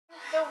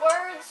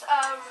appearance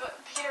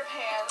of Peter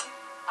Pan.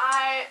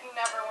 I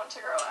never want to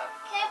grow up.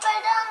 Can I put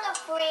it on the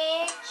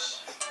fridge?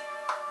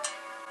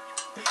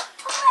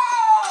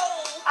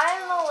 Hooray!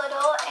 I'm a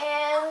little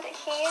and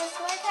he's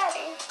my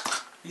daddy.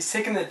 He's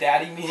taking the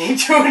daddy meaning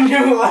to a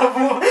new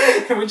level.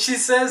 When she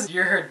says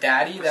you're her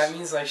daddy, that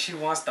means like she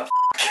wants the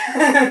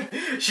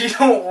she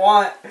don't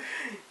want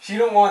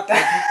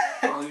that.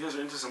 Oh, you guys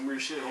are into some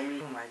weird shit,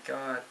 homie. Oh my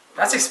god.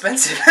 That's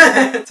expensive.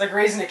 It's like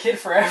raising a kid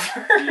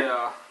forever.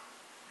 Yeah.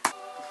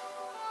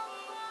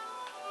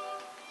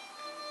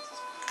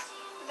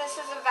 This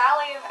is a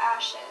valley of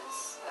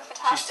ashes. A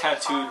fantastic She's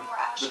tattooed. farm where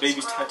ashes The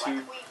baby's grow tattooed.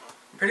 like wheat.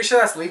 I'm pretty sure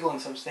that's legal in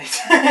some states.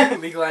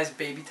 Legalized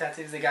baby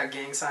tattoos. They got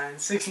gang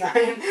signs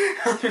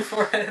 6ix9ine on your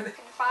forehead. And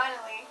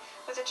finally,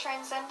 with a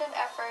transcendent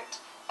effort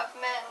of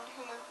men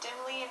who move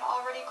dimly and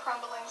already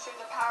crumbling through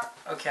the power.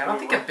 Okay, I don't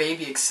think a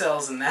baby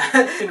excels in that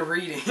in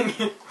reading.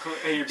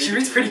 Hey, your She baby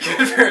reads pretty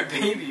good for a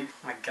baby.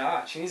 Oh my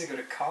god, she needs to go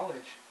to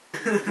college.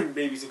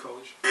 Babies in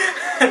college.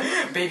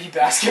 Baby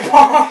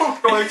basketball.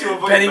 Going to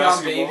avoid Betting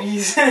on basketball.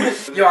 babies.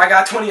 Yo, I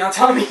got 20 on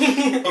Tommy.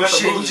 Oh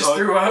shit, he just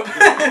threw up.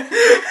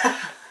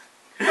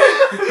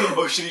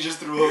 Oh shit, he just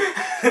threw up.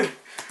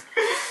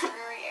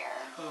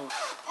 Oh.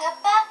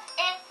 Peppa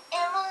and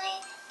Emily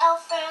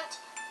Alfred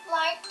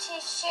like to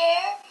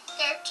share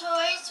their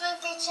toys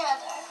with each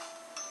other.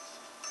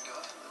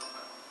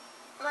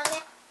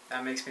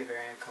 That makes me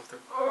very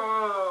uncomfortable.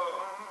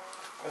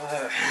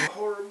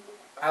 Horrible.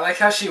 I like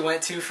how she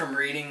went to from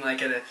reading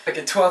like at a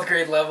 12th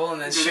grade level and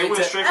then Dude, straight they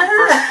went to straight from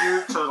first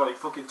year to like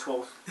fucking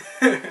 12th.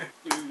 My name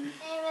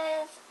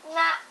is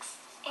Max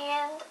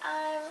and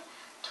I'm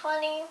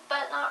 20,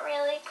 but not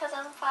really because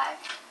I'm 5.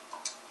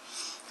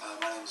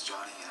 My name's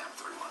Johnny and I'm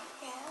 31.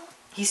 Yeah.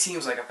 He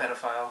seems like a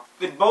pedophile.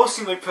 They both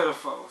seem like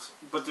pedophiles,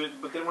 but they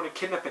don't want to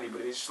kidnap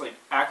anybody. They just like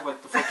act like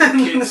the fucking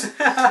kids.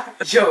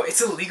 Yo,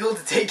 it's illegal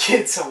to take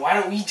kids, so why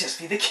don't we just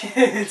be the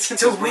kids?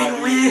 It's a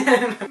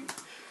win-win.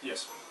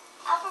 Yes.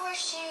 I have to wear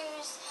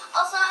shoes.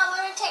 Also, I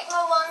want to take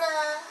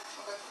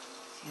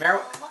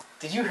marijuana.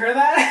 Did you hear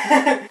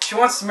that? She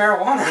wants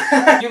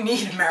marijuana. You need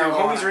Dude, homies are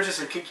marijuana. into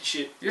some kinky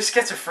shit. You're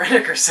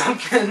schizophrenic or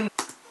something.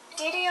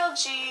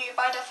 DDLG,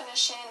 by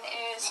definition,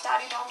 is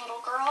Daddy Doll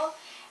Little Girl,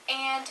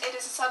 and it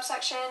is a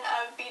subsection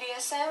of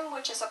BDSM,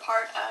 which is a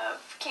part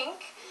of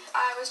kink.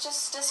 I was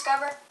just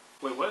discovered.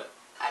 Wait, what?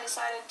 I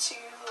decided to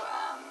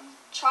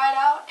try it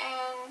out,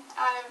 and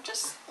I've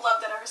just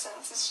loved it ever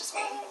since. It's just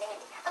me.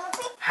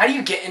 How do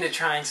you get into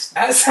trying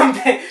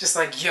something? Just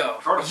like, yo,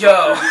 Hard to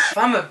yo, fuck, if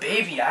I'm a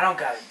baby, I don't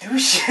gotta do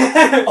shit.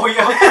 Oh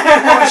yeah.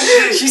 Oh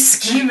shit. She's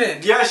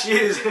scheming. Yeah, she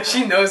is.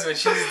 She knows what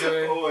she's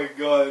doing. Oh my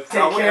god. Take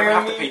I wouldn't care ever of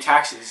have to me. pay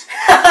taxes.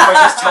 If I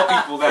just tell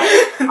people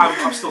that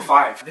I'm still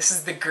 5. This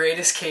is the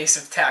greatest case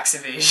of tax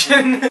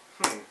evasion.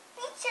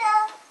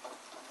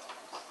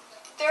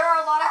 There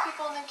are a lot of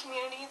people in the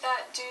community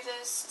that do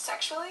this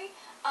sexually,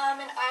 and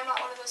I'm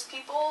not one of those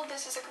people.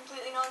 This is a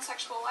completely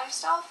non-sexual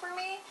lifestyle for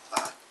me.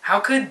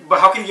 How could... But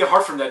how can you get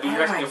hard from that, dude? Oh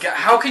You're my acting god,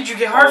 how could you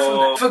get hard from that?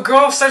 Oh. If a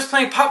girl starts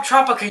playing Pop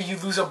Tropica, you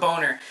lose a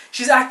boner.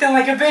 She's acting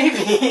like a baby.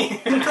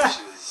 She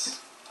was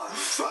playing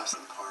slots in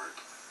the park.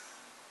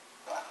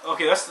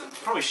 Okay, that's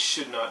probably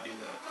should not do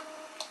that.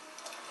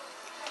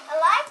 I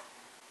like.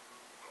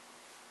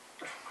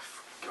 Oh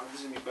my god,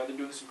 this is gonna be bad. They're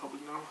doing this in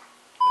public now.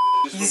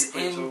 This He's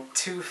fucking in so-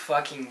 too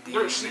fucking deep,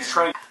 They're man. she's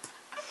trying.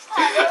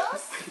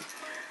 Puddles.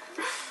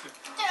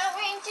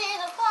 Going to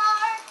the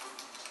park.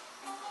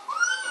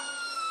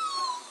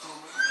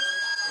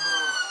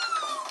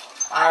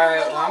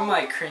 Alright, well I'm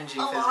like cringing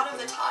A lot of the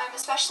physically. time,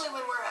 especially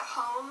when we're at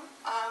home,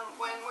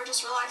 when we're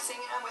just relaxing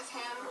and I'm with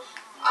him.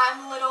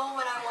 I'm little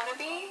when I want to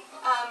be.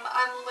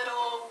 I'm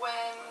little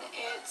when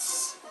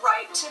it's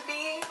right to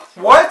be.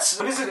 What?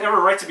 When is it ever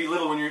right to be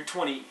little when you're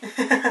 20?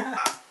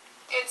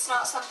 It's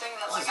not something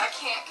that like I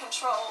can't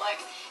control.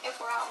 Like if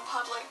we're out in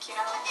public, you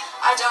know,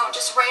 I don't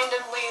just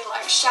randomly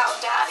like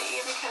shout "daddy"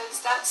 because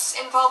that's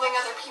involving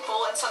other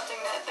people in something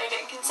that they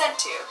didn't consent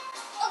to.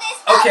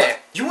 Okay,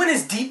 you went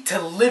as deep to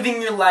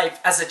living your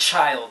life as a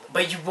child,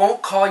 but you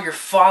won't call your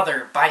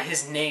father by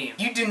his name.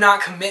 You do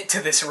not commit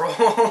to this role.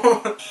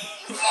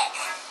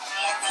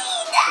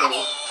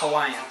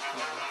 Hawaiian.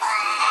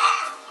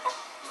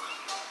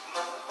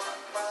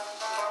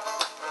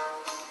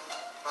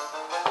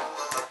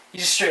 He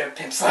just straight up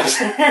pimp slaps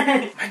her.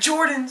 My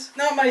Jordans,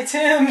 not my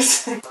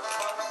Tims. Oh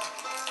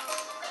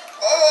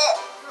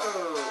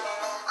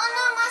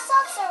no, my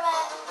socks are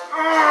wet.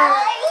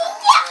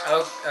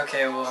 Oh,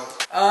 okay, well,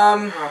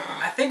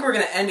 I think we're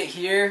gonna end it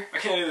here. I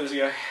can't do this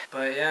guy.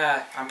 But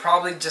yeah, I'm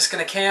probably just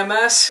gonna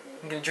KMS.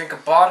 I'm gonna drink a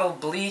bottle of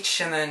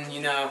bleach and then,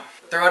 you know,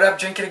 throw it up,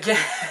 drink it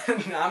again.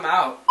 I'm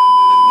out.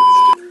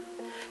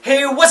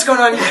 Hey, what's going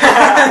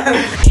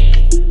on?